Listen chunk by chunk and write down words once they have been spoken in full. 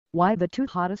Why the two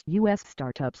hottest U.S.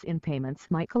 startups in payments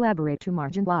might collaborate to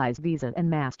marginalize Visa and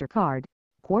MasterCard.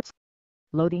 Quartz.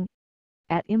 Loading.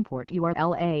 At import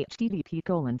URL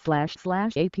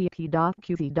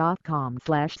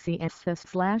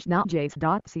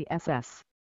http://app.qt.com/css/notjs.css.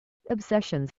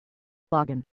 Obsessions.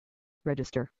 Login.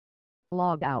 Register.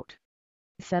 Log out.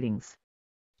 Settings.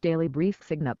 Daily brief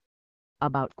Signap.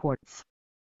 About Quartz.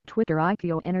 Twitter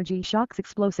IPO energy shocks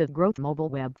explosive growth mobile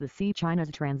web the sea China's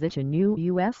transition new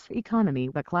U.S. economy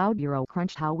the cloud euro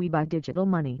crunch how we buy digital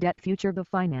money debt future the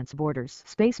finance borders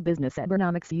space business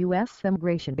economics U.S.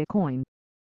 immigration Bitcoin.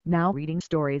 Now reading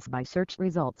stories by search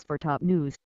results for top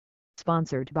news.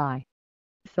 Sponsored by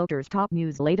Filters top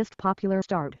news latest popular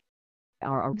start.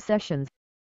 Our obsessions.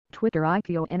 Twitter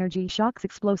IPO energy shocks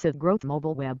explosive growth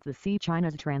mobile web the sea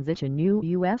China's transition new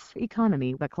U.S.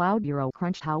 economy the cloud euro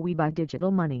crunch how we buy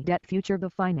digital money debt future the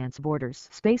finance borders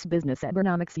space business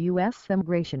economics U.S.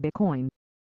 immigration Bitcoin.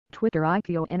 Twitter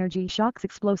IPO energy shocks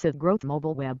explosive growth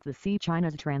mobile web the sea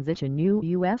China's transition new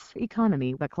U.S.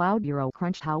 economy the cloud euro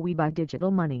crunch how we buy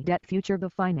digital money debt future the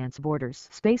finance borders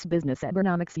space business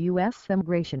economics U.S.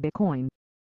 immigration Bitcoin.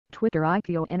 Twitter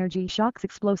IPO energy shocks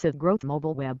explosive growth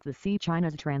mobile web the sea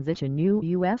China's transition new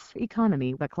U.S.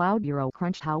 economy the cloud euro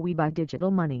crunch how we buy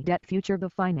digital money debt future the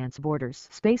finance borders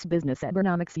space business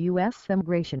economics U.S.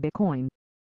 immigration Bitcoin.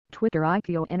 Twitter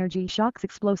IPO energy shocks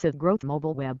explosive growth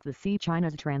mobile web the sea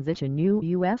China's transition new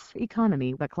U.S.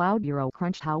 economy the cloud euro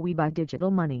crunch how we buy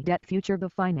digital money debt future the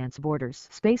finance borders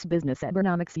space business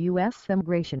economics U.S.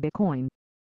 immigration Bitcoin.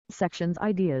 Sections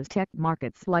ideas tech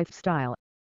markets lifestyle.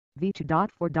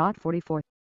 V2.4.44.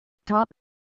 Top.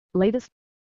 Latest.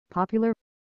 Popular.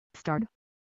 Start.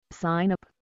 Sign up.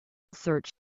 Search.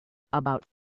 About.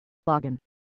 Login.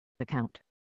 Account.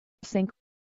 Sync.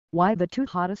 Why the two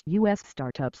hottest U.S.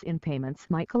 startups in payments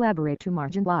might collaborate to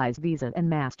marginalize Visa and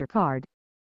MasterCard.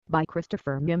 By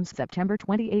Christopher Mims September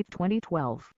 28,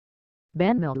 2012.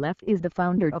 Ben Millett is the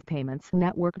founder of payments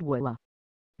network dwolla.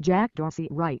 Jack Dorsey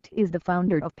Wright is the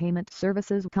founder of payment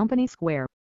services company Square.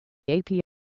 AP.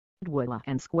 dwolla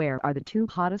and Square are the two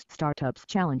hottest startups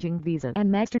challenging Visa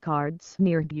and MasterCard's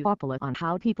near duopoly on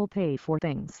how people pay for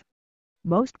things.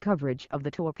 Most coverage of the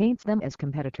two paints them as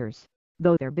competitors,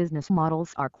 though their business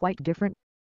models are quite different.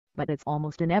 But it's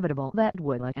almost inevitable that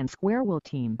dwolla and Square will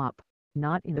team up,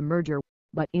 not in the merger,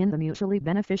 but in the mutually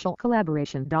beneficial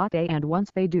collaboration. And once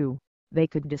they do, they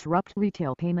could disrupt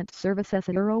retail payment services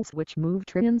euros which move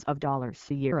trillions of dollars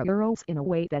a year euros in a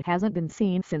way that hasn't been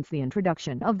seen since the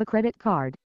introduction of the credit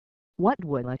card. What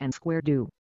dwolla and Square do?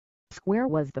 Square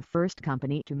was the first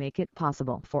company to make it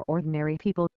possible for ordinary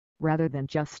people, rather than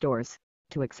just stores,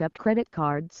 to accept credit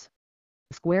cards.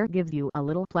 Square gives you a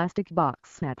little plastic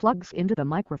box that plugs into the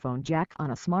microphone jack on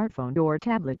a smartphone or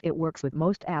tablet. It works with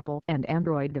most Apple and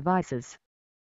Android devices,